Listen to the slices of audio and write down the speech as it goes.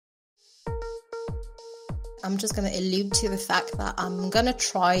I'm just going to allude to the fact that I'm going to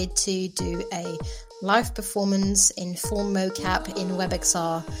try to do a live performance in full mocap in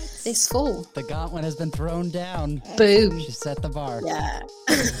WebXR this fall. The gauntlet has been thrown down. Boom. She set the bar. Yeah.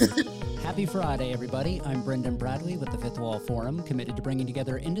 Happy Friday, everybody. I'm Brendan Bradley with the Fifth Wall Forum, committed to bringing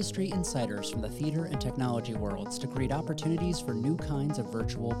together industry insiders from the theater and technology worlds to create opportunities for new kinds of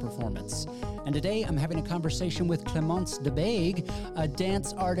virtual performance. And today I'm having a conversation with Clémence Debaig, a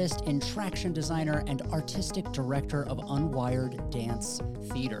dance artist, interaction designer, and artistic director of Unwired Dance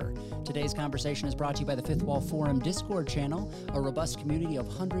Theater. Today's conversation is brought to you by the Fifth Wall Forum Discord channel, a robust community of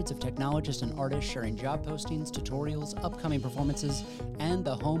hundreds of technologists and artists sharing job postings, tutorials, upcoming performances, and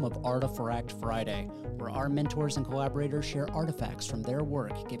the home of Artifact Friday, where our mentors and collaborators share artifacts from their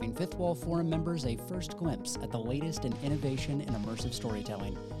work, giving Fifth Wall Forum members a first glimpse at the latest in innovation in immersive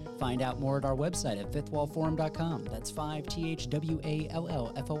storytelling. Find out more at our website at fifthwallforum.com. That's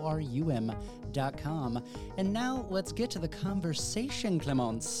 5thwallforum.com. And now let's get to the conversation,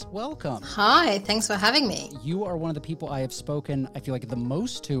 Clémence. Welcome. Hi, thanks for having me. You are one of the people I have spoken, I feel like, the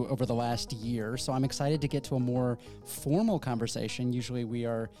most to over the last year, so I'm excited to get to a more formal conversation. Usually we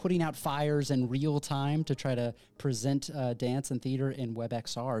are putting out fires in real time to try to present dance and theater in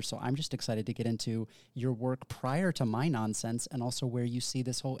WebXR, so I'm just excited to get into your work prior to my nonsense and also where you see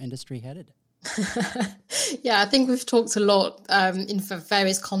this whole industry headed. Yeah, I think we've talked a lot in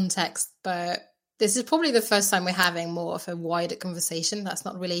various contexts, but this is probably the first time we're having more of a wider conversation that's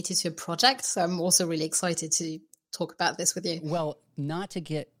not related to a project. So I'm also really excited to talk about this with you. Well, not to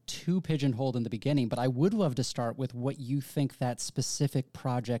get too pigeonholed in the beginning, but I would love to start with what you think that specific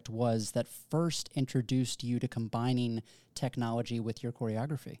project was that first introduced you to combining technology with your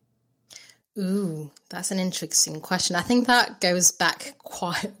choreography. Ooh, that's an interesting question. I think that goes back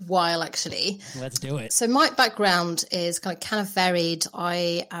quite a while, actually. Let's do it. So my background is kind of varied.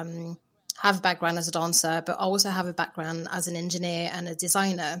 I have a background as a dancer, but I also have a background as an engineer and a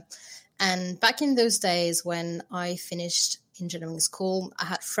designer. And back in those days when I finished engineering school, I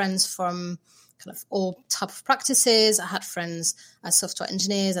had friends from kind of all type of practices. I had friends as software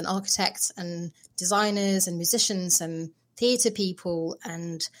engineers and architects and designers and musicians and theatre people.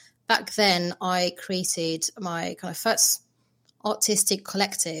 And back then, I created my kind of first artistic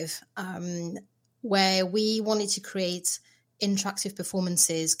collective where we wanted to create interactive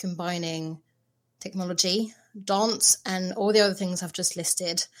performances combining technology, dance, and all the other things I've just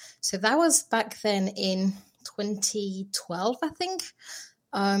listed. So that was back then in 2012, I think.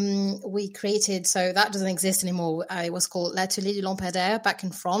 We created, so that doesn't exist anymore. It was called L'Atelier du Lampadaire back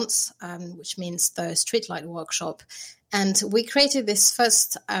in France, which means the streetlight workshop. And we created this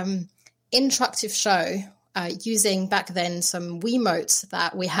first interactive show using back then some Wiimotes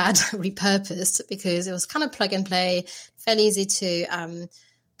that we had repurposed because it was kind of plug and play, fairly easy to kind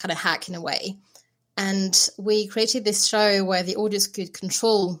of hack in a way. And we created this show where the audience could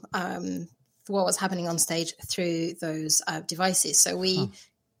control what was happening on stage through those devices. So we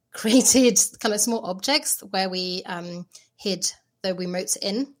created kind of small objects where we hid the Wiimotes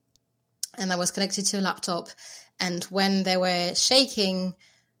in, and that was connected to a laptop. And when they were shaking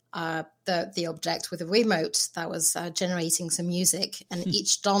the object with a Wiimote, that was generating some music. And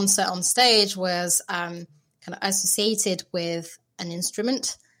each dancer on stage was kind of associated with an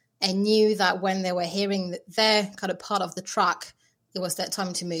instrument and knew that when they were hearing their kind of part of the track, it was their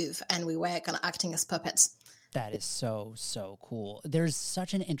time to move. And we were kind of acting as puppets. That is so, so cool. There's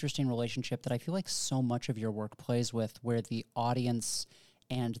such an interesting relationship that I feel like so much of your work plays with, where the audience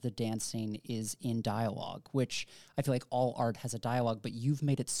and the dancing is in dialogue, which I feel like all art has a dialogue, but you've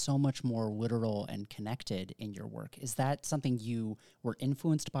made it so much more literal and connected in your work. Is that something you were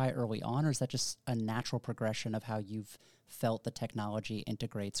influenced by early on, or is that just a natural progression of how you've felt the technology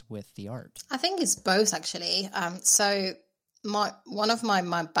integrates with the art? I think it's both, actually. So one of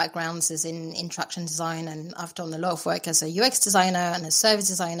my backgrounds is in interaction design, and I've done a lot of work as a UX designer and a service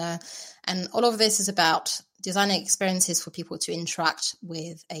designer. And all of this is about designing experiences for people to interact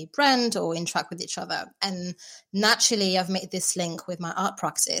with a brand or interact with each other. And naturally, I've made this link with my art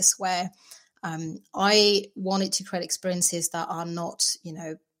practice where I wanted to create experiences that are not,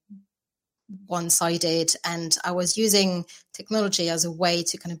 one-sided. And I was using technology as a way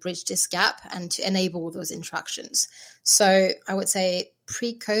to kind of bridge this gap and to enable those interactions. So I would say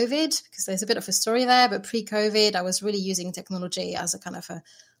pre-COVID, because there's a bit of a story there, but pre-COVID, I was really using technology as a kind of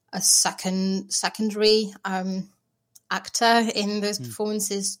a secondary actor in those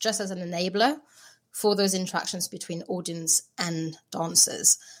performances, just as an enabler for those interactions between audience and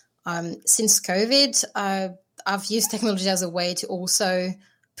dancers. Since COVID, I've used technology as a way to also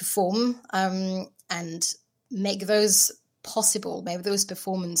perform and make those possible, maybe those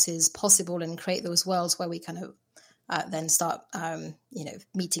performances possible, and create those worlds where we kind of then start,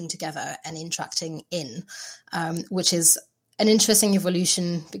 meeting together and interacting which is an interesting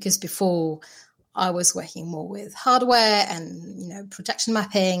evolution, because before I was working more with hardware and, projection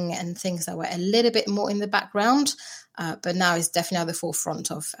mapping and things that were a little bit more in the background. But now it's definitely at the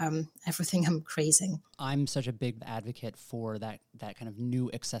forefront of everything I'm creating. I'm such a big advocate for that kind of new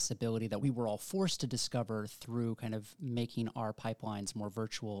accessibility that we were all forced to discover through kind of making our pipelines more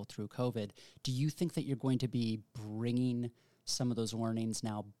virtual through COVID. Do you think that you're going to be bringing some of those learnings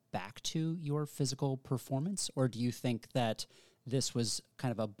now back to your physical performance? Or do you think that this was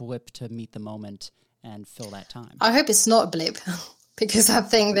kind of a blip to meet the moment and fill that time? I hope it's not a blip. Because I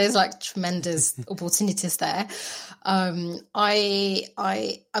think there's tremendous opportunities there. I'm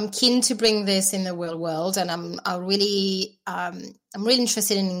keen to bring this in the real world, and I'm really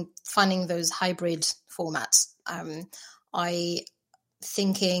interested in finding those hybrid formats. I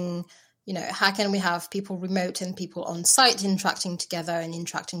thinking, how can we have people remote and people on site interacting together and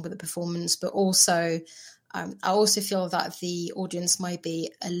interacting with the performance, but also I also feel that the audience might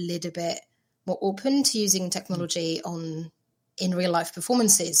be a little bit more open to using technology in real life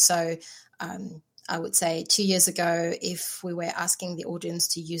performances. So I would say 2 years ago, if we were asking the audience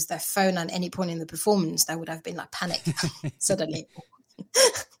to use their phone at any point in the performance, there would have been panic suddenly.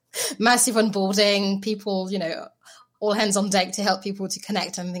 Massive onboarding, people, all hands on deck to help people to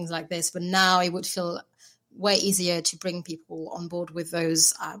connect and things like this. But now it would feel way easier to bring people on board with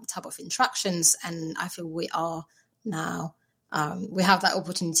those type of interactions. And I feel we are now. We have that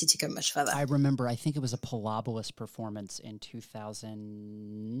opportunity to go much further. I remember, I think it was a Pilobolus performance in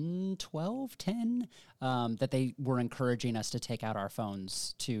 2012, 10, that they were encouraging us to take out our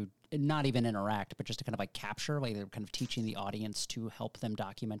phones to not even interact, but just to kind of capture, they were kind of teaching the audience to help them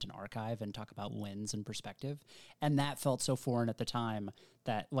document and archive and talk about lens and perspective. And that felt so foreign at the time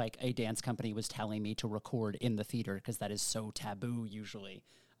that a dance company was telling me to record in the theater, because that is so taboo usually.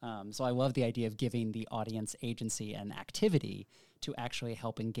 So I love the idea of giving the audience agency and activity to actually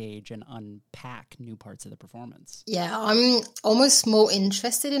help engage and unpack new parts of the performance. Yeah, I'm almost more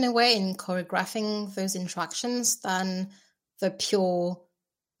interested in a way in choreographing those interactions than the pure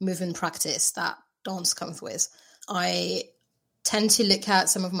movement practice that dance comes with. I tend to look at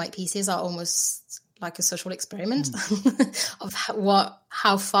some of my pieces are almost like a social experiment of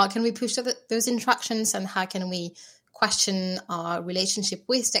how far can we push those interactions, and how can we question our relationship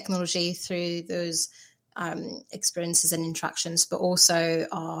with technology through those experiences and interactions, but also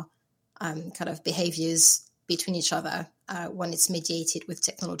our kind of behaviors between each other when it's mediated with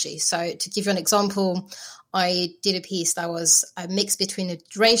technology. So to give you an example, I did a piece that was a mix between a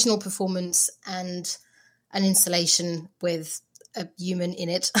durational performance and an installation with a human in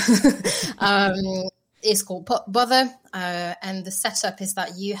it. It's called Bother, and the setup is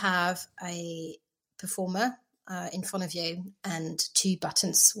that you have a performer in front of you and two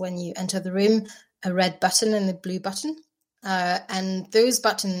buttons when you enter the room, a red button and a blue button. And those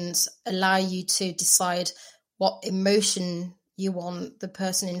buttons allow you to decide what emotion you want the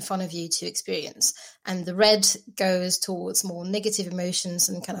person in front of you to experience. And the red goes towards more negative emotions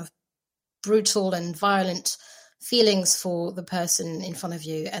and kind of brutal and violent feelings for the person in front of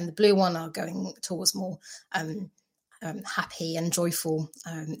you. And the blue one are going towards more happy and joyful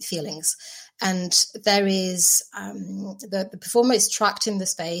feelings. And there is the performer is tracked in the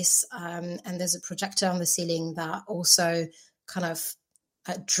space, and there's a projector on the ceiling that also kind of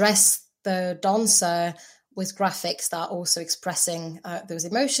dress the dancer with graphics that are also expressing those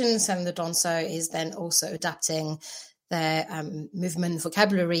emotions, and the dancer is then also adapting their movement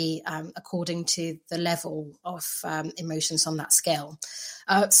vocabulary according to the level of emotions on that scale.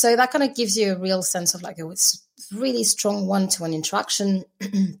 So that kind of gives you a real sense of it's really strong one-to-one interaction,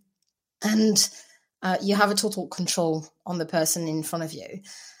 and you have a total control on the person in front of you.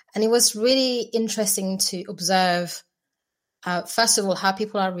 And it was really interesting to observe, first of all, how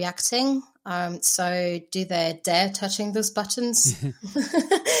people are reacting. So do they dare touching those buttons?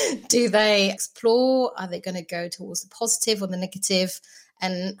 Do they explore? Are they going to go towards the positive or the negative?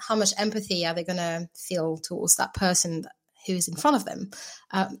 And how much empathy are they going to feel towards that person who's in front of them?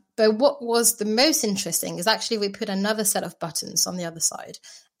 But what was the most interesting is actually we put another set of buttons on the other side.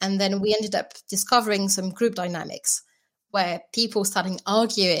 And then we ended up discovering some group dynamics where people started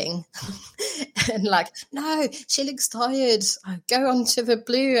arguing and no, she looks tired. Go on to the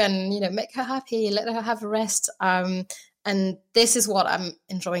blue and, make her happy, let her have a rest. And this is what I'm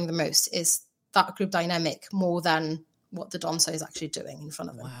enjoying the most, is that group dynamic more than what the dancer is actually doing in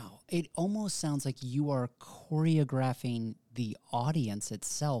front of them. Wow. It almost sounds like you are choreographing the audience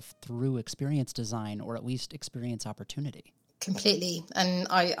itself through experience design, or at least experience opportunity. Completely. And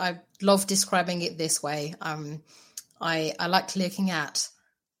I love describing it this way. I like looking at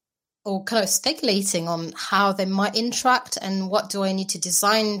or kind of speculating on how they might interact and what do I need to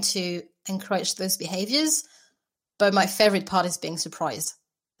design to encourage those behaviors. But my favorite part is being surprised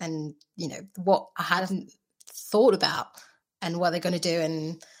and, what I hadn't thought about and what they're going to do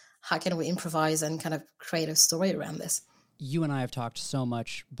and how can we improvise and kind of create a story around this. You and I have talked so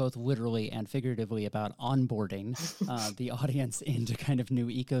much, both literally and figuratively, about onboarding the audience into kind of new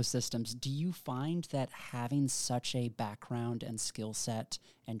ecosystems. Do you find that having such a background and skill set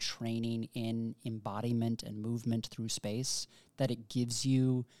and training in embodiment and movement through space, that it gives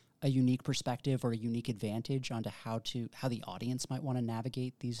you a unique perspective or a unique advantage onto how the audience might want to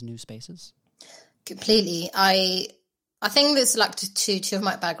navigate these new spaces? Completely. I think there's like two of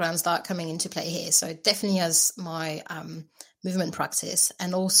my backgrounds that are coming into play here. So definitely as my movement practice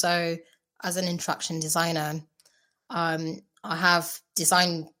and also as an interaction designer, I have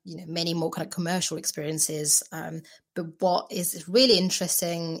designed many more kind of commercial experiences. But what is really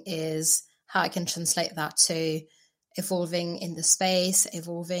interesting is how I can translate that to evolving in the space,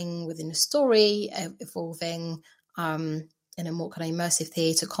 evolving within the story, evolving in a more kind of immersive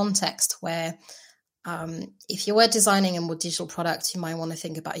theatre context where if you were designing a more digital product, you might want to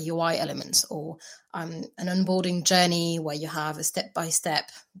think about UI elements or an onboarding journey where you have a step-by-step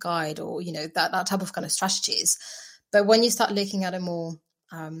guide or, that type of kind of strategies. But when you start looking at a more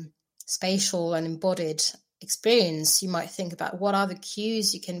spatial and embodied experience, you might think about what are the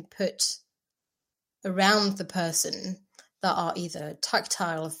cues you can put around the person that are either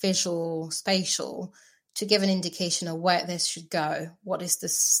tactile, visual, spatial, to give an indication of where this should go. What is the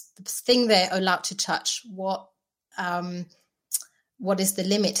thing they're allowed to touch? What is the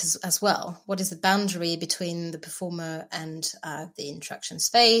limit as well? What is the boundary between the performer and the interaction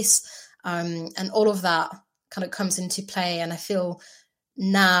space? And all of that kind of comes into play. And I feel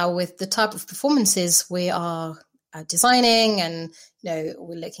now with the type of performances we are designing and,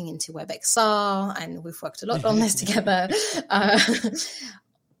 we're looking into WebXR and we've worked a lot on this together.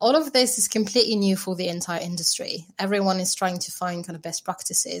 All of this is completely new for the entire industry. Everyone is trying to find kind of best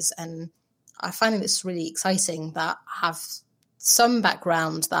practices. And I find this really exciting that I have some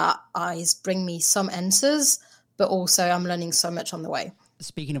background that bring me some answers, but also I'm learning so much on the way.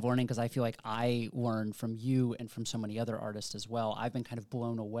 Speaking of learning, because I feel like I learned from you and from so many other artists as well, I've been kind of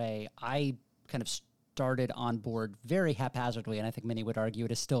blown away. I kind of started on board very haphazardly, and I think many would argue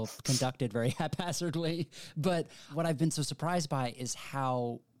it is still conducted very haphazardly. But what I've been so surprised by is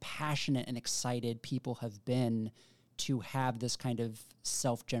how passionate and excited people have been to have this kind of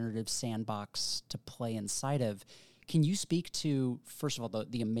self-generative sandbox to play inside of. Can you speak to, first of all,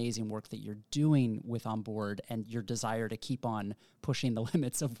 the amazing work that you're doing with Onboard and your desire to keep on pushing the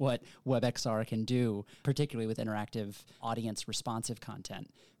limits of what WebXR can do, particularly with interactive audience responsive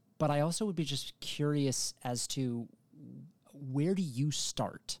content? But I also would be just curious as to where do you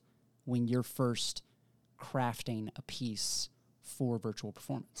start when you're first crafting a piece for virtual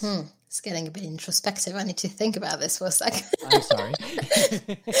performance? It's getting a bit introspective. I need to think about this for a second. I'm sorry.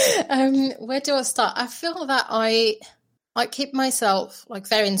 Where do I start? I feel that I keep myself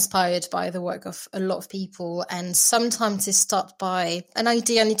very inspired by the work of a lot of people, and sometimes it starts by an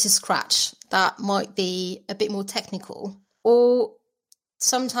idea I need to scratch that might be a bit more technical, or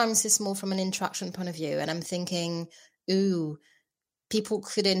sometimes it's more from an interaction point of view, and I'm thinking, people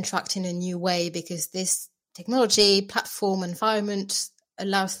could interact in a new way because this technology, platform, environment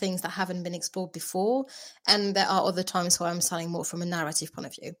allows things that haven't been explored before. And there are other times where I'm starting more from a narrative point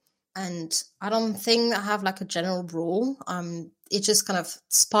of view. And I don't think I have a general rule. It just kind of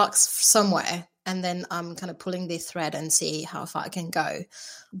sparks somewhere. And then I'm kind of pulling the thread and see how far I can go.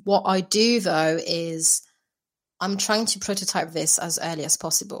 What I do, though, is I'm trying to prototype this as early as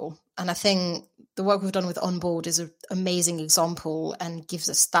possible. And I think the work we've done with Onboard is an amazing example and gives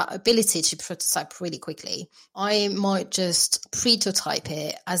us that ability to prototype really quickly. I might just prototype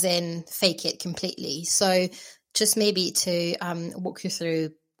it, as in fake it completely. So just maybe to walk you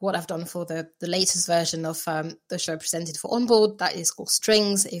through what I've done for the latest version of the show presented for Onboard. That is called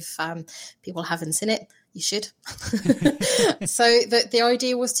Strings. If people haven't seen it, you should. So the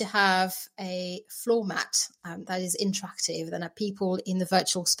idea was to have a floor mat that is interactive, and that people in the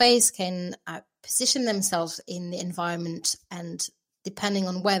virtual space can position themselves in the environment, and depending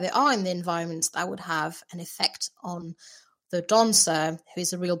on where they are in the environment, that would have an effect on the dancer, who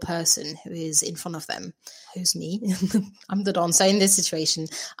is a real person who is in front of them, who's me. I'm the dancer in this situation.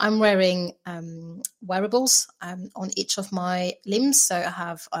 I'm wearing wearables on each of my limbs. So I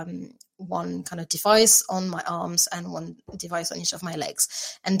have one kind of device on my arms and one device on each of my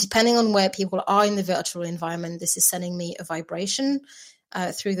legs. And depending on where people are in the virtual environment, this is sending me a vibration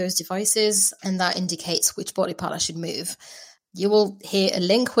through those devices, and that indicates which body part I should move. You will hear a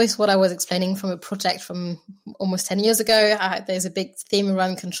link with what I was explaining from a project from almost 10 years ago. There's a big theme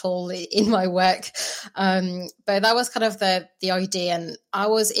around control in my work. But that was kind of the idea. And I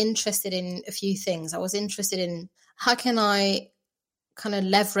was interested in a few things. I was interested in how can I kind of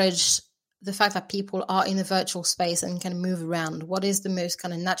leverage the fact that people are in a virtual space and can move around. What is the most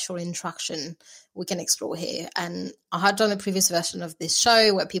kind of natural interaction we can explore here? And I had done a previous version of this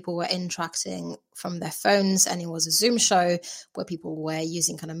show where people were interacting from their phones, and it was a Zoom show where people were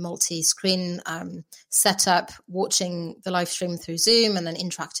using kind of multi-screen setup, watching the live stream through Zoom and then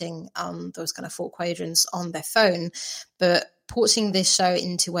interacting on those kind of 4 quadrants on their phone. But porting this show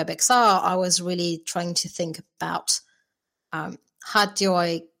into WebXR, I was really trying to think about how do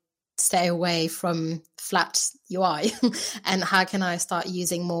I stay away from flat UI and how can I start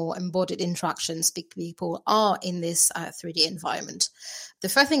using more embodied interactions because people are in this 3D environment. The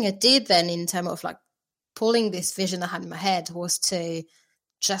first thing I did then in terms of like pulling this vision I had in my head was to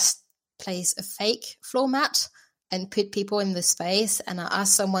just place a fake floor mat and put people in the space, and I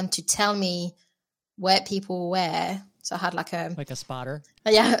asked someone to tell me where people were. So I had like a spotter.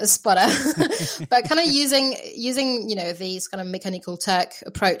 Yeah, a spotter. But kind of using these kind of mechanical Turk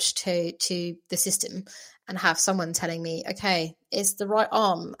approach to the system, and have someone telling me, okay, it's the right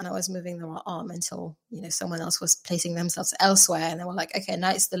arm. And I was moving the right arm until, someone else was placing themselves elsewhere. And they were like, okay,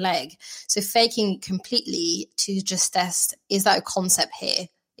 now it's the leg. So faking completely to just test, is that a concept here?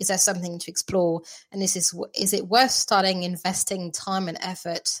 Is there something to explore? And is it worth starting investing time and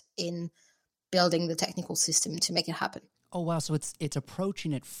effort in building the technical system to make it happen? Oh, wow. So it's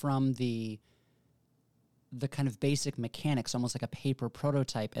approaching it from the kind of basic mechanics, almost like a paper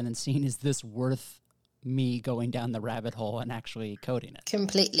prototype, and then seeing, is this worth me going down the rabbit hole and actually coding it?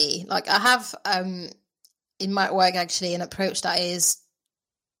 Completely. Like I have in my work actually an approach that is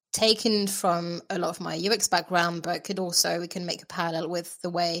taken from a lot of my UX background, but we can make a parallel with the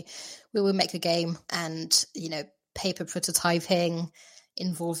way we would make a game and, paper prototyping,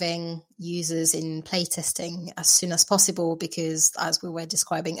 involving users in playtesting as soon as possible, because as we were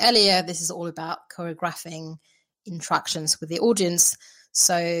describing earlier, this is all about choreographing interactions with the audience.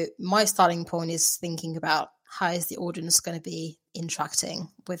 So my starting point is thinking about how is the audience going to be interacting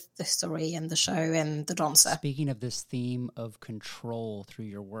with the story and the show and the dancer. Speaking of this theme of control through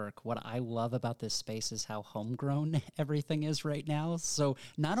your work, what I love about this space is how homegrown everything is right now. So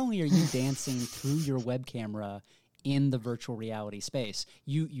not only are you dancing through your web camera in the virtual reality space,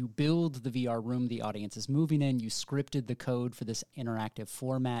 you build the VR room the audience is moving in, you scripted the code for this interactive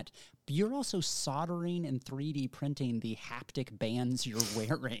format, but you're also soldering and 3D printing the haptic bands you're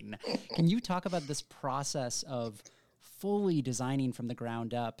wearing. Can you talk about this process of fully designing from the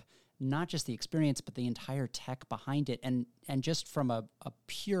ground up, not just the experience, but the entire tech behind it, and just from a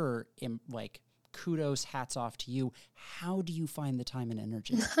pure, kudos, hats off to you. How do you find the time and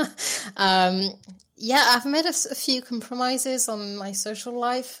energy? I've made a few compromises on my social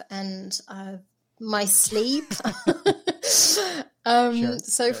life and my sleep.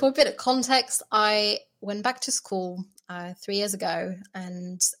 Sure. For a bit of context, I went back to school 3 years ago,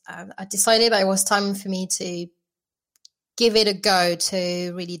 and I decided it was time for me to give it a go,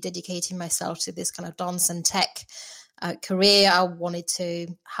 to really dedicating myself to this kind of dance and tech career. I wanted to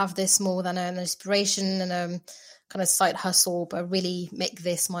have this more than an inspiration and a kind of side hustle, but really make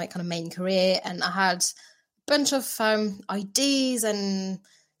this my kind of main career. And I had a bunch of ideas and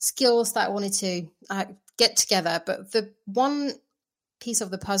skills that I wanted to get together. But the one piece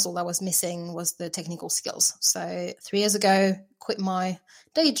of the puzzle that was missing was the technical skills. So 3 years ago, quit my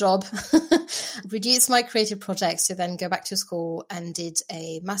day job, reduced my creative projects to then go back to school and did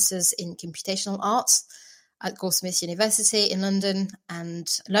a master's in computational arts at Goldsmiths University in London, and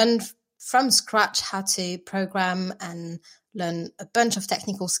learned from scratch how to program and learn a bunch of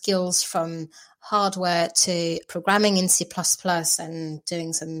technical skills, from hardware to programming in C++ and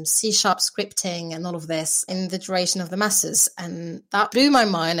doing some C# scripting and all of this in the duration of the masters. And that blew my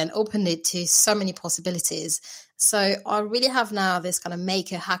mind and opened it to so many possibilities. So I really have now this kind of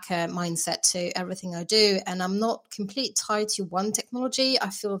maker hacker mindset to everything I do. And I'm not completely tied to one technology. I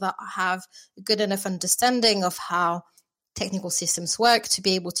feel that I have a good enough understanding of how technical systems work to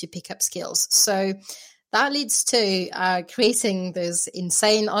be able to pick up skills. So that leads to creating those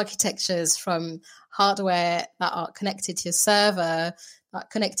insane architectures, from hardware that are connected to a server, that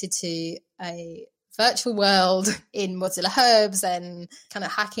connected to a virtual world in Mozilla Hubs, and kind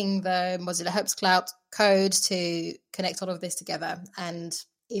of hacking the Mozilla Hubs cloud code to connect all of this together. And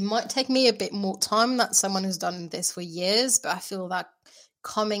it might take me a bit more time than someone who's done this for years, but I feel that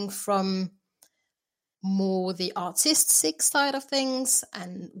coming from more the artistic side of things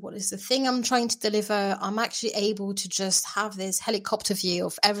and what is the thing I'm trying to deliver, I'm actually able to just have this helicopter view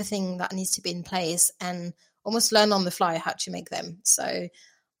of everything that needs to be in place and almost learn on the fly how to make them. So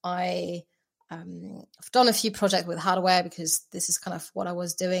I've done a few projects with hardware because this is kind of what I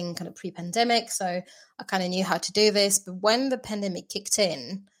was doing kind of pre-pandemic. So I kind of knew how to do this. But when the pandemic kicked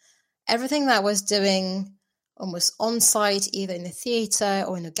in, everything that I was doing almost on site, either in the theater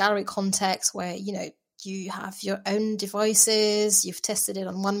or in a gallery context where, you have your own devices, you've tested it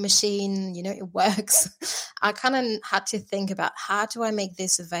on one machine, it works. I kind of had to think about, how do I make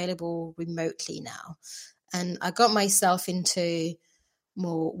this available remotely now? And I got myself into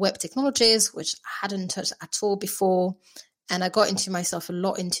more web technologies, which I hadn't touched at all before. And I got into myself a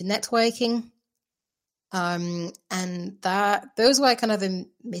lot into networking. And those were kind of the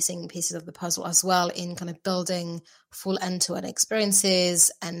missing pieces of the puzzle as well, in kind of building full end-to-end experiences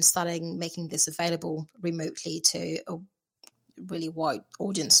and starting making this available remotely to a really wide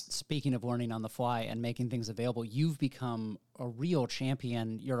audience. Speaking of learning on the fly and making things available, you've become a real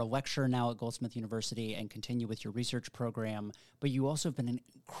champion. You're a lecturer now at Goldsmith University and continue with your research program, but you also have been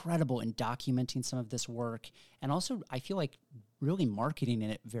incredible in documenting some of this work, and also I feel like really marketing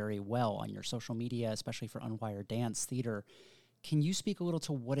it very well on your social media, especially for Unwired Dance Theater. Can you speak a little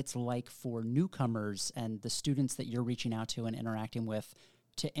to what it's like for newcomers and the students that you're reaching out to and interacting with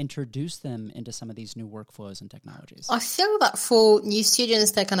to introduce them into some of these new workflows and technologies? I feel that for new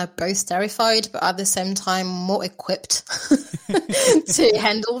students, they're kind of both terrified, but at the same time more equipped to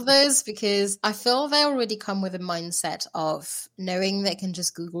handle those, because I feel they already come with a mindset of knowing they can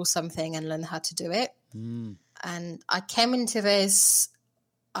just Google something and learn how to do it. And I came into this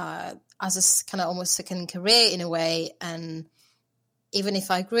as a kind of almost second career in a way. And even if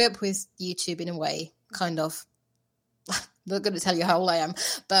I grew up with YouTube in a way, kind of, I'm not going to tell you how old I am,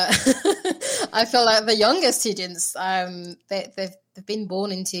 but I feel like the younger students, they've been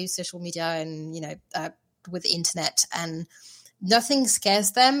born into social media and, with the internet, and nothing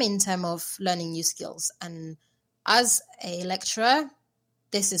scares them in terms of learning new skills. And as a lecturer,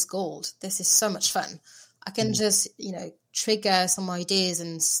 this is gold. This is so much fun. I can just, trigger some ideas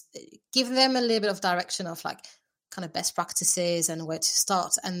and give them a little bit of direction of like kind of best practices and where to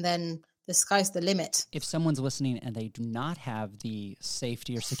start. And then the sky's the limit. If someone's listening and they do not have the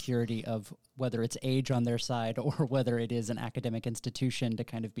safety or security of whether it's age on their side or whether it is an academic institution to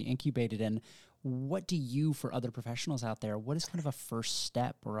kind of be incubated in, what do you, for other professionals out there, what is kind of a first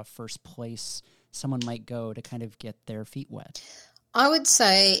step or a first place someone might go to kind of get their feet wet? I would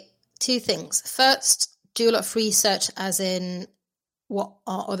say two things. First, do a lot of research, as in what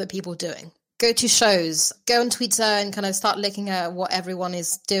are other people doing? Go to shows, go on Twitter and kind of start looking at what everyone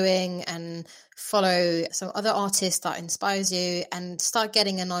is doing and follow some other artists that inspires you, and start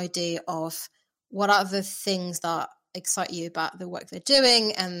getting an idea of what are the things that excite you about the work they're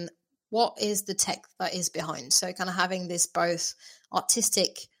doing and what is the tech that is behind. So kind of having this both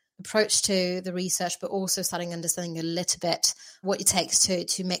artistic approach to the research, but also starting understanding a little bit what it takes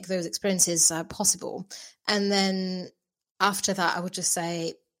to make those experiences possible. And then after that, I would just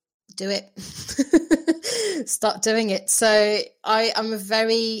say, do it. Start doing it. So I'm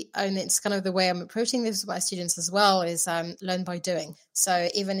and it's kind of the way I'm approaching this with my students as well, is learn by doing. So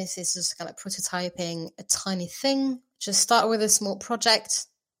even if it's just kind of prototyping a tiny thing, just start with a small project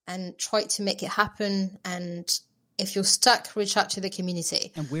and try to make it happen. And if you're stuck, reach out to the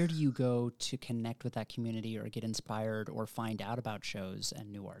community. And where do you go to connect with that community or get inspired or find out about shows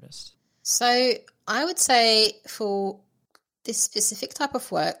and new artists? So I would say for this specific type of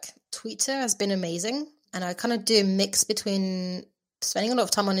work, Twitter has been amazing. And I kind of do a mix between spending a lot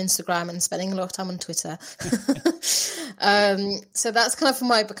of time on Instagram and spending a lot of time on Twitter. So that's kind of for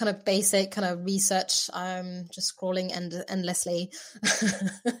my kind of basic kind of research. I'm just scrolling endlessly.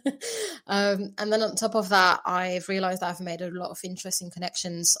 And then on top of that, I've realized that I've made a lot of interesting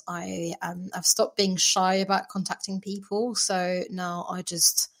connections. I've stopped being shy about contacting people. So now I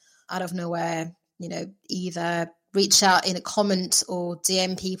just, out of nowhere, either reach out in a comment or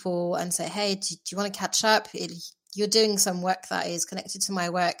DM people and say, hey, do you want to catch up? You're doing some work that is connected to my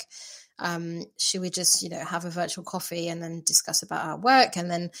work. Should we just, have a virtual coffee and then discuss about our work?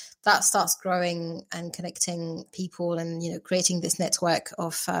 And then that starts growing and connecting people and, creating this network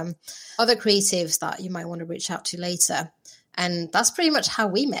of other creatives that you might want to reach out to later. And that's pretty much how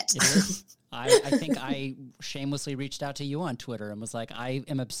we met. I think I shamelessly reached out to you on Twitter and was like, I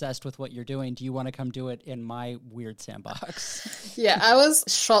am obsessed with what you're doing. Do you want to come do it in my weird sandbox? Yeah, I was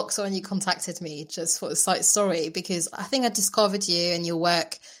shocked when you contacted me just for a side story, because I think I discovered you and your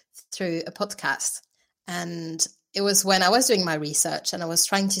work through a podcast. And it was when I was doing my research and I was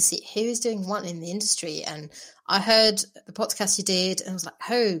trying to see who is doing what in the industry. And I heard the podcast you did and I was like,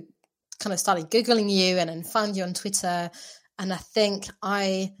 oh, kind of started Googling you and then found you on Twitter. And I think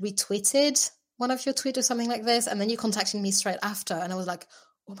I retweeted one of your tweets or something like this. And then you contacted me straight after. And I was like,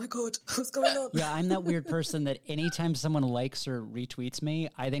 oh my God, what's going on? Yeah, I'm that weird person that anytime someone likes or retweets me,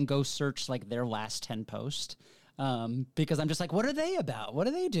 I then go search like their last 10 posts. Because I'm just like, what are they about? What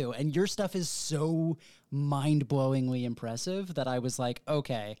do they do? And your stuff is so mind-blowingly impressive that I was like,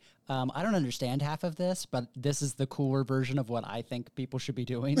 okay, I don't understand half of this, but this is the cooler version of what I think people should be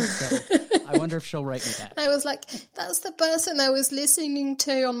doing. So I wonder if she'll write me back. I was like, that's the person I was listening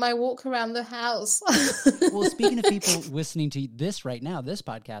to on my walk around the house. Well, speaking of people listening to this right now, this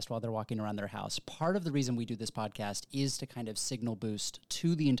podcast, while they're walking around their house, part of the reason we do this podcast is to kind of signal boost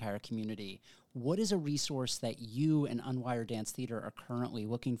to the entire community. What is a resource that you and Unwired Dance Theater are currently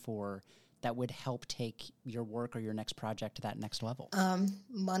looking for that would help take your work or your next project to that next level?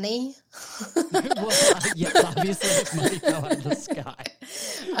 Money. Well, yes, obviously if money fell out of the sky.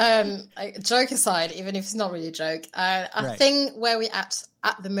 Joke aside, even if it's not really a joke, I think where we're at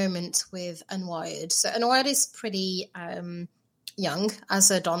the moment with Unwired. So Unwired is pretty young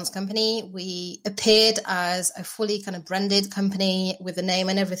as a dance company. We appeared as a fully kind of branded company with a name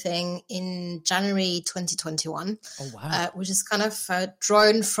and everything in January 2021. Oh, wow. Which is kind of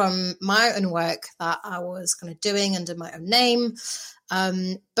drawn from my own work that I was kind of doing under my own name.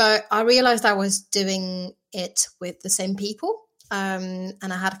 But I realized I was doing it with the same people. And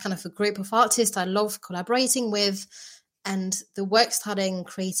I had kind of a group of artists I love collaborating with. And the work started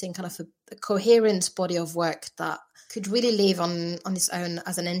creating kind of a coherent body of work that could really live on its own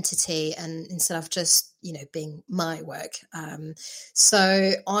as an entity, and instead of just, being my work.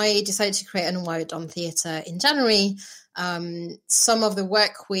 So I decided to create Unwired Dance Theatre in January. Some of the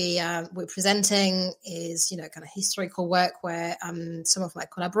work we're presenting is, kind of historical work where some of my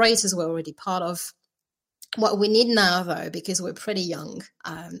collaborators were already part of. What we need now, though, because we're pretty young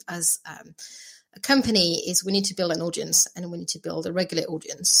as a company, is we need to build an audience, and we need to build a regular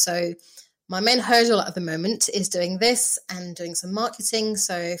audience. So my main hurdle at the moment is doing this and doing some marketing.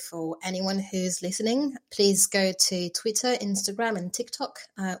 So for anyone who's listening, please go to Twitter, Instagram, and TikTok.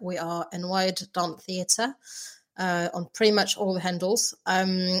 We are Unwired Dance Theatre on pretty much all the handles.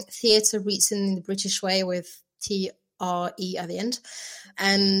 Theatre reads in the British way with TRE at the end.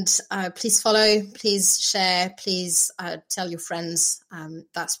 And please follow, please share, please tell your friends.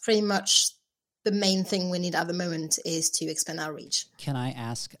 That's pretty much the main thing we need at the moment, is to expand our reach. Can I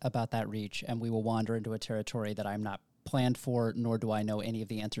ask about that reach? And we will wander into a territory that I'm not planned for, nor do I know any of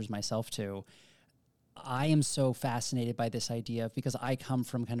the answers myself to. I am so fascinated by this idea because I come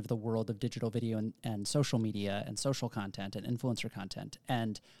from kind of the world of digital video and social media and social content and influencer content.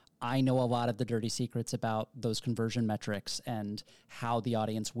 And I know a lot of the dirty secrets about those conversion metrics and how the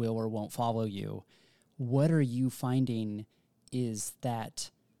audience will or won't follow you. What are you finding is that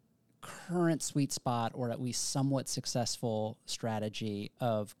current sweet spot, or at least somewhat successful strategy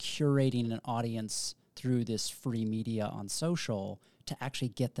of curating an audience through this free media on social to actually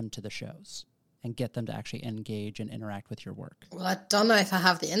get them to the shows and get them to actually engage and interact with your work? Well, I don't know if I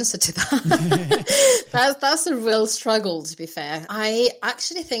have the answer to that. That's a real struggle, to be fair. I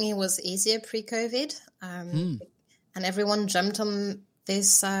actually think it was easier pre-COVID, and everyone jumped on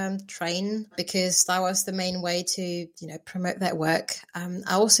this train because that was the main way to, promote their work.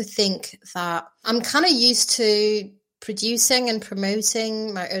 I also think that I'm kind of used to producing and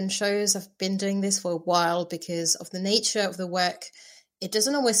promoting my own shows. I've been doing this for a while because of the nature of the work. It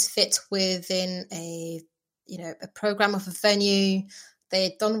doesn't always fit within a program of a venue.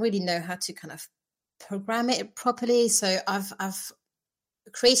 They don't really know how to kind of program it properly. So I've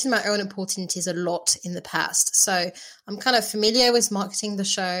creating my own opportunities a lot in the past. So I'm kind of familiar with marketing the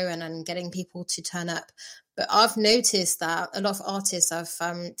show and getting people to turn up. But I've noticed that a lot of artists have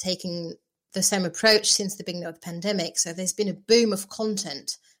taken the same approach since the beginning of the pandemic. So there's been a boom of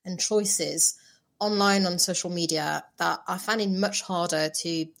content and choices online on social media that I find it much harder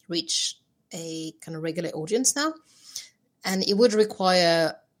to reach a kind of regular audience now. And it would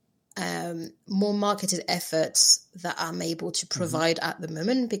require more marketed efforts that I'm able to provide at the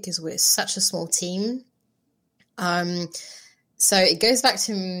moment because we're such a small team. So it goes back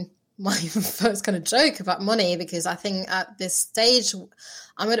to my first kind of joke about money, because I think at this stage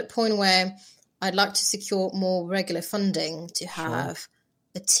I'm at a point where I'd like to secure more regular funding to have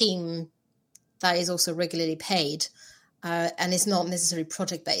a team that is also regularly paid, and it's not necessarily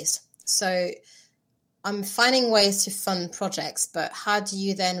project based. So I'm finding ways to fund projects, but how do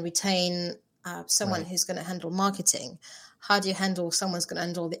you then retain someone who's going to handle marketing? How do you handle someone's going to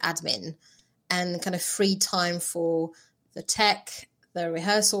handle the admin, and kind of free time for the tech, the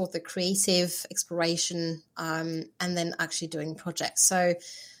rehearsal, the creative exploration, and then actually doing projects. So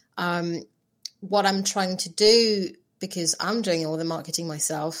what I'm trying to do, because I'm doing all the marketing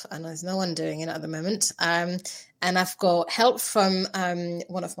myself and there's no one doing it at the moment, and I've got help from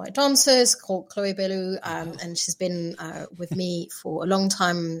one of my dancers called Chloe Bellou, and she's been with me for a long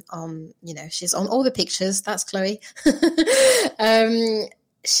time. She's on all the pictures. That's Chloe.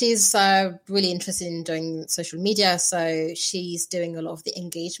 She's really interested in doing social media, so she's doing a lot of the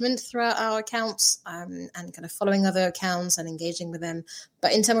engagement throughout our accounts, and kind of following other accounts and engaging with them.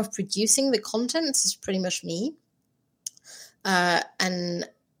 But in terms of producing the content, it's pretty much me. And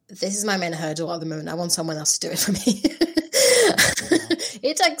this is my main hurdle at the moment. I want someone else to do it for me.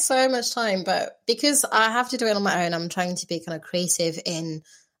 It takes so much time, but because I have to do it on my own, I'm trying to be kind of creative in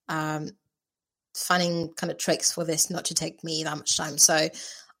finding kind of tricks for this not to take me that much time. So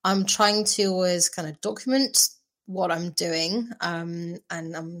I'm trying to always kind of document what I'm doing. And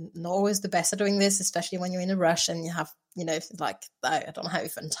I'm not always the best at doing this, especially when you're in a rush and you have, I don't have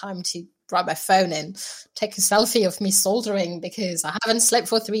even time to grab my phone and take a selfie of me soldering because I haven't slept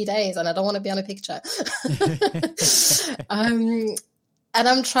for 3 days and I don't want to be on a picture. And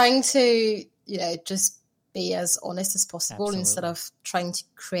I'm trying to, just be as honest as possible. Absolutely. Instead of trying to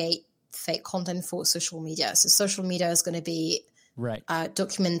create fake content for social media. So social media is going to be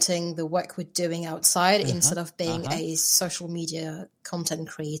documenting the work we're doing outside instead of being a social media content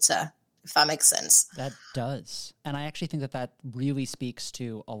creator, if that makes sense. That does. And I actually think that really speaks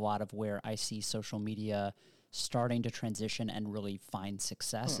to a lot of where I see social media starting to transition and really find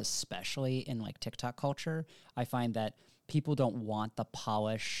success, especially in like TikTok culture. I find that people don't want the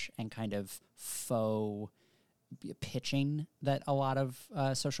polish and kind of faux pitching that a lot of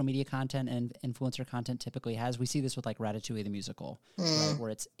social media content and influencer content typically has. We see this with like Ratatouille the musical, right? Where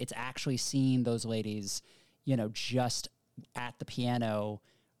it's actually seeing those ladies, just at the piano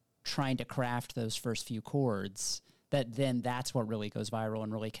trying to craft those first few chords, that's what really goes viral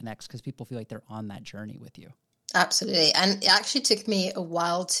and really connects because people feel like they're on that journey with you. Absolutely. And it actually took me a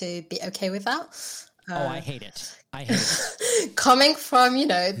while to be okay with that. I hate it. Coming from,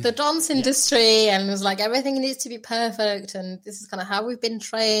 the dance industry and it was like everything needs to be perfect and this is kind of how we've been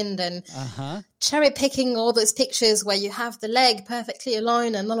trained and cherry picking all those pictures where you have the leg perfectly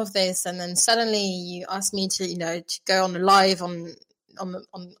aligned and all of this. And then suddenly you ask me to, to go on a live on an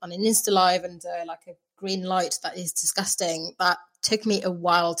Insta live and like a green light that is disgusting. That took me a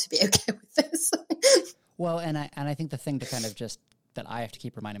while to be okay with this. Well, and I think the thing to kind of just that I have to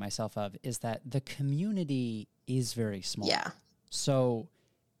keep reminding myself of is that the community is very small. Yeah. So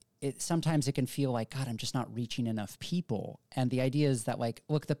sometimes it can feel like, God, I'm just not reaching enough people. And the idea is that like,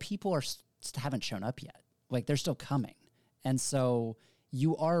 look, the people haven't shown up yet. Like they're still coming. And so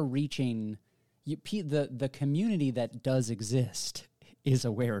you are reaching the community that does exist is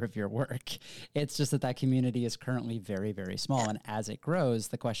aware of your work. It's just that community is currently very, very small. And as it grows,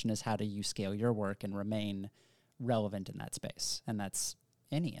 the question is, how do you scale your work and remain relevant in that space? And that's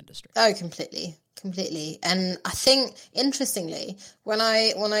any industry. Oh, completely. And I think, interestingly, when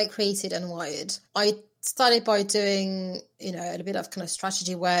I created Unwired, I started by doing, a little bit of kind of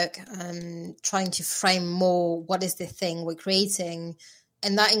strategy work and trying to frame more what is the thing we're creating.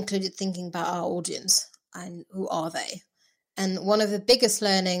 And that included thinking about our audience and who are they. And one of the biggest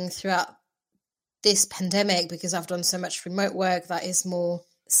learning throughout this pandemic, because I've done so much remote work that is more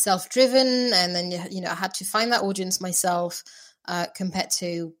self-driven, and then I had to find that audience myself, compared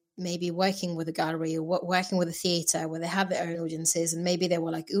to maybe working with a gallery or working with a theater where they have their own audiences, and maybe they were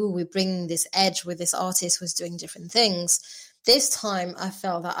like, "Ooh, we bring this edge with this artist who's doing different things." This time, I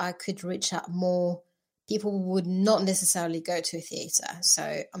felt that I could reach out more people who would not necessarily go to a theater.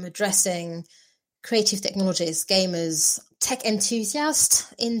 So I'm addressing creative technologists, gamers, tech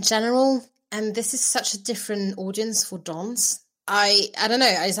enthusiasts in general, and this is such a different audience for dance. I don't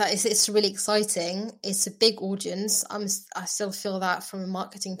know. It's really exciting. It's a big audience. I still feel that from a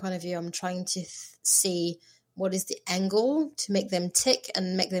marketing point of view, I'm trying to see what is the angle to make them tick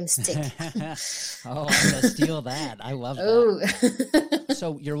and make them stick. Oh, I'm going to steal that. I love that.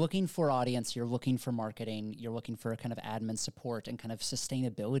 So you're looking for audience, you're looking for marketing, you're looking for a kind of admin support and kind of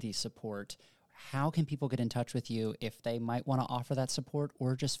sustainability support. how can people get in touch with you if they might want to offer that support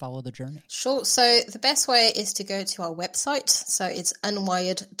or just follow the journey? Sure. So the best way is to go to our website. So it's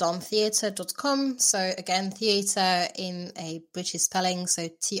unwireddawntheatre.com. So again, theatre in a British spelling, so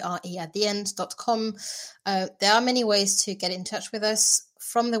TRE at the end.com. There are many ways to get in touch with us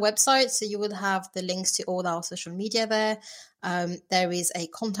from the website. So you will have the links to all our social media there. There is a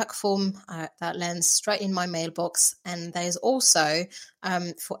contact form that lands straight in my mailbox. And there's also,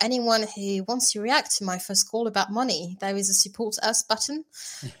 for anyone who wants to react to my first call about money, there is a support us button.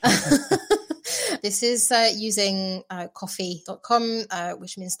 This is using coffee.com,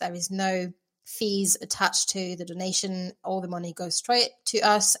 which means there is no fees attached to the donation. All the money goes straight to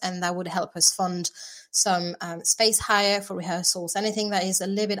us, and that would help us fund some space hire for rehearsals, anything that is a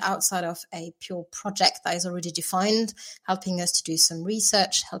little bit outside of a pure project that is already defined, helping us to do some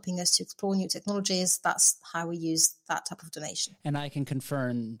research, helping us to explore new technologies. That's how we use that type of donation. And I can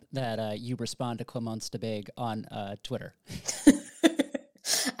confirm that you respond to Clémence Debègue on Twitter.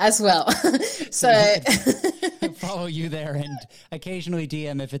 As well. So follow you there and occasionally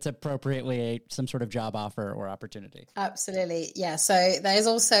DM if it's appropriately some sort of job offer or opportunity. Absolutely. Yeah. So there is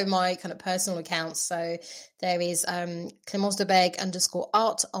also my kind of personal account. So there is Clémence Debègue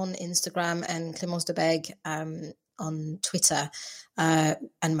 _art on Instagram and Clémence Debègue on Twitter.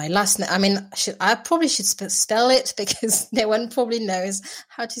 And my last name, I mean, I probably should spell it because no one probably knows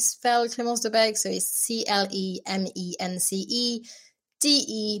how to spell Clémence Debègue. So it's CLEMENCE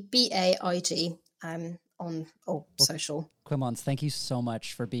on all social. Clémence, thank you so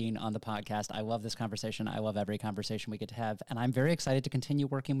much for being on the podcast. I love this conversation. I love every conversation we get to have, and I'm very excited to continue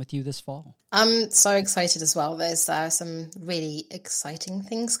working with you this fall. I'm so excited as well. There's some really exciting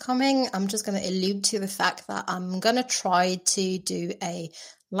things coming. I'm just going to allude to the fact that I'm going to try to do a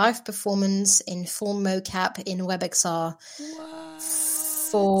live performance in full mocap in WebXR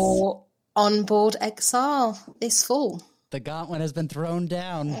for Onboard XR this fall. The gauntlet has been thrown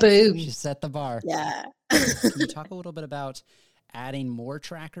down. Boom. She set the bar. Yeah. Can you talk a little bit about adding more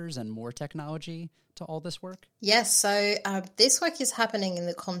trackers and more technology to all this work? Yes. So this work is happening in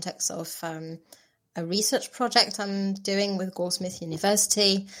the context of a research project I'm doing with Goldsmith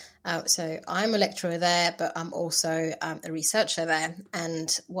University. So I'm a lecturer there, but I'm also a researcher there.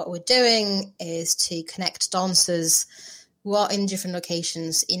 And what we're doing is to connect dancers who are in different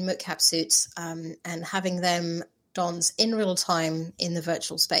locations in mocap suits and having them dance in real time in the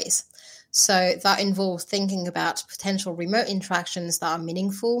virtual space. So that involves thinking about potential remote interactions that are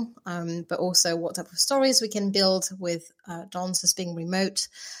meaningful, but also what type of stories we can build with dancers being remote.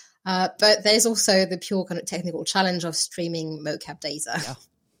 But there's also the pure kind of technical challenge of streaming mocap data. Yeah.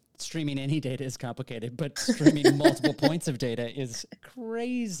 Streaming any data is complicated, but streaming multiple points of data is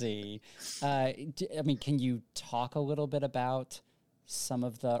crazy. I mean, can you talk a little bit about some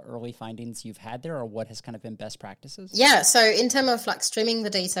of the early findings you've had there, or what has kind of been best practices? Yeah, so in terms of like streaming the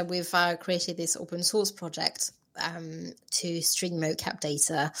data, we've created this open source project to stream mocap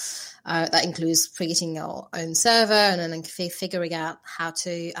data that includes creating our own server and then figuring out how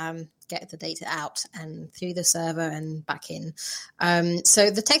to get the data out and through the server and back in. So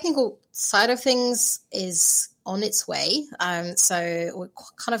the technical side of things is on its way. So we're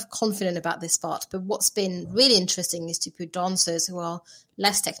kind of confident about this part. But what's been really interesting is to put dancers who are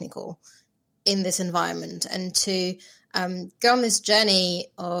less technical in this environment and to go on this journey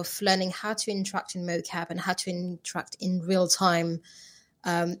of learning how to interact in mocap and how to interact in real time.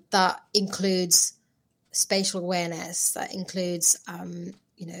 That includes spatial awareness, that includes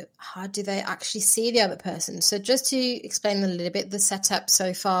how do they actually see the other person? So just to explain a little bit the setup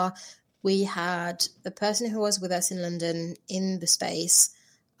so far, we had the person who was with us in London in the space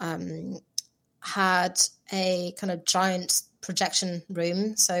had a kind of giant projection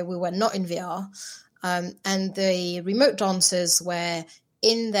room. So we were not in VR. And the remote dancers were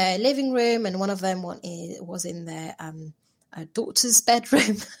in their living room, and one of them was in their daughter's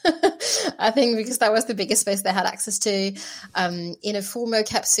bedroom, I think, because that was the biggest space they had access to, in a full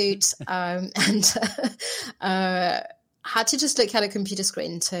mocap suit, and had to just look at a computer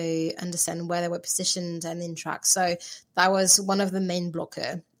screen to understand where they were positioned and interact. So that was one of the main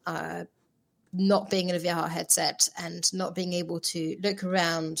blocker, not being in a VR headset and not being able to look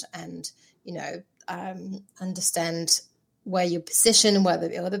around and, understand where you're positioned, where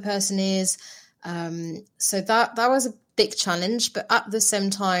the other person is. So that was a big challenge, but at the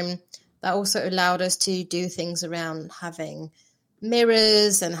same time, that also allowed us to do things around having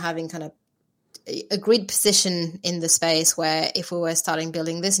mirrors and having kind of a grid position in the space where if we were starting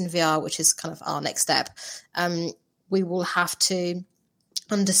building this in VR, which is kind of our next step, we will have to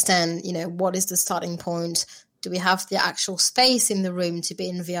understand, what is the starting point, Do we have the actual space in the room to be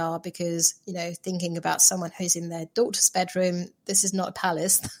in VR? Because, thinking about someone who's in their daughter's bedroom, this is not a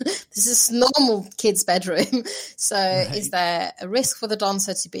palace. This is normal kid's bedroom. So Is there a risk for the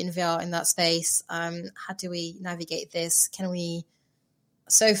dancer to be in VR in that space? How do we navigate this?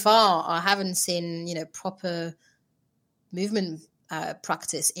 So far, I haven't seen, proper movement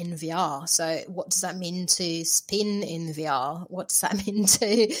practice in VR. So what does that mean to spin in VR? What does that mean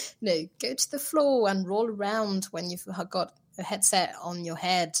to go to the floor and roll around when you've got a headset on your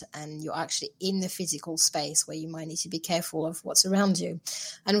head and you're actually in the physical space where you might need to be careful of what's around you?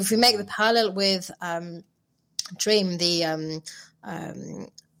 And if we make the parallel with Dream, the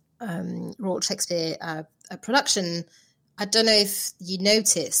Royal Shakespeare production, I don't know if you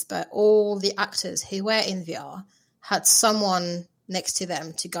noticed, but all the actors who were in VR had someone next to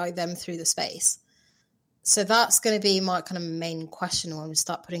them to guide them through the space. So that's going to be my kind of main question when we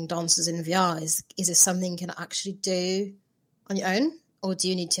start putting dancers in VR is it something you can actually do on your own, or do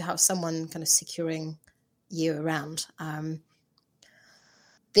you need to have someone kind of securing you around?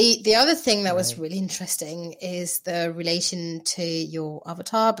 The other thing that was really interesting is the relation to your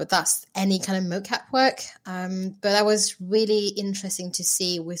avatar, but that's any kind of mocap work. But that was really interesting to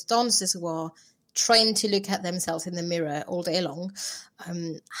see with dancers who are trained to look at themselves in the mirror all day long,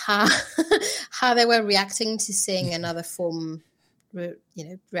 how they were reacting to seeing another form,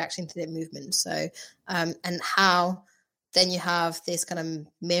 reacting to their movement. So, and how then you have this kind of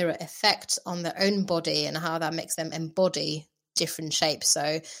mirror effect on their own body and how that makes them embody different shapes.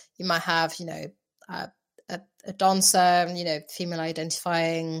 So you might have, a dancer, female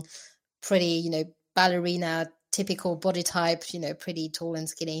identifying, pretty, ballerina, typical body type, pretty tall and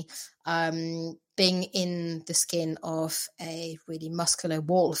skinny, being in the skin of a really muscular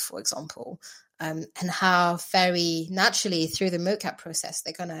wolf, for example, and how very naturally through the mocap process,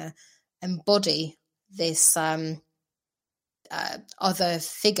 they're going to embody this other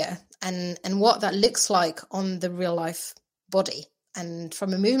figure and what that looks like on the real life body. And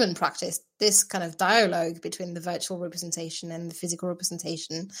from a movement practice, this kind of dialogue between the virtual representation and the physical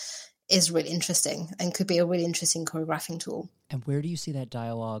representation is really interesting and could be a really interesting choreographing tool. And where do you see that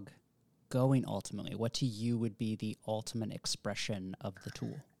dialogue going ultimately? What to you would be the ultimate expression of the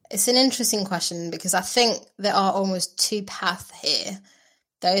tool? It's an interesting question because I think there are almost two paths here.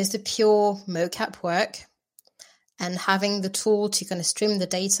 There is the pure mocap work, and having the tool to kind of stream the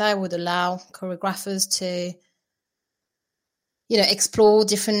data would allow choreographers to explore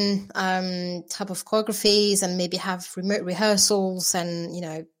different type of choreographies and maybe have remote rehearsals and,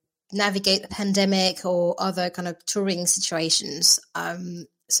 navigate the pandemic or other kind of touring situations.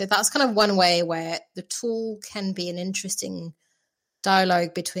 So that's kind of one way where the tool can be an interesting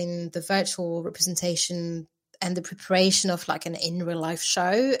dialogue between the virtual representation and the preparation of like an in real life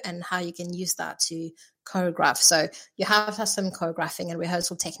show and how you can use that to choreograph. So you have some choreographing and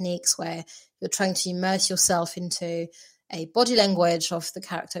rehearsal techniques where you're trying to immerse yourself into a body language of the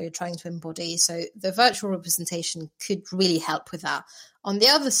character you're trying to embody. So the virtual representation could really help with that. On the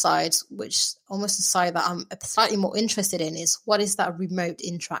other side, which almost the side that I'm slightly more interested in, is what is that remote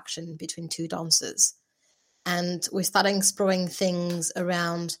interaction between two dancers? And we're starting exploring things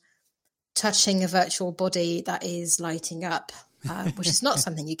around touching a virtual body that is lighting up, which is not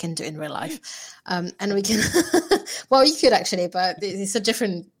something you can do in real life. And we can, well, you could actually, but it's a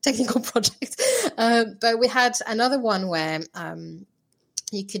different technical project. But we had another one where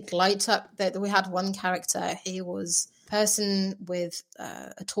you could light up, that we had one character, he was a person with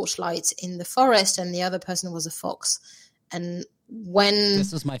a torchlight in the forest and the other person was a fox. And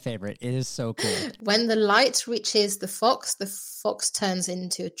this was my favorite. It is so cool. When the light reaches the fox turns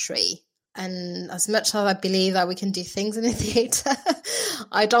into a tree. And as much as I believe that we can do things in the theatre,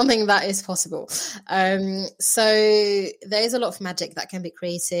 I don't think that is possible. So there is a lot of magic that can be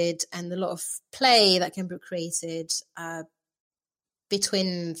created and a lot of play that can be created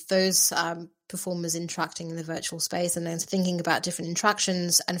between those performers interacting in the virtual space and then thinking about different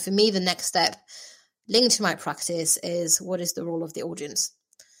interactions. And for me, the next step linked to my practice is what is the role of the audience?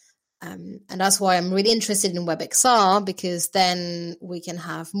 And that's why I'm really interested in WebXR, because then we can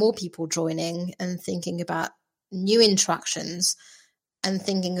have more people joining and thinking about new interactions and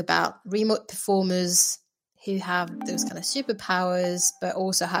thinking about remote performers who have those kind of superpowers, but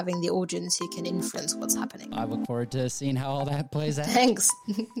also having the audience who can influence what's happening. I look forward to seeing how all that plays out. Thanks.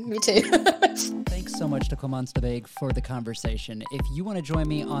 Me too. Thanks so much to Clemence de Beek for the conversation. If you want to join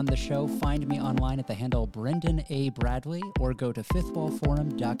me on the show, find me online at the handle Brendan A. Bradley or go to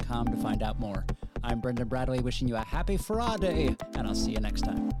fifthwallforum.com to find out more. I'm Brendan Bradley, wishing you a happy Friday, and I'll see you next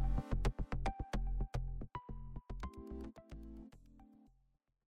time.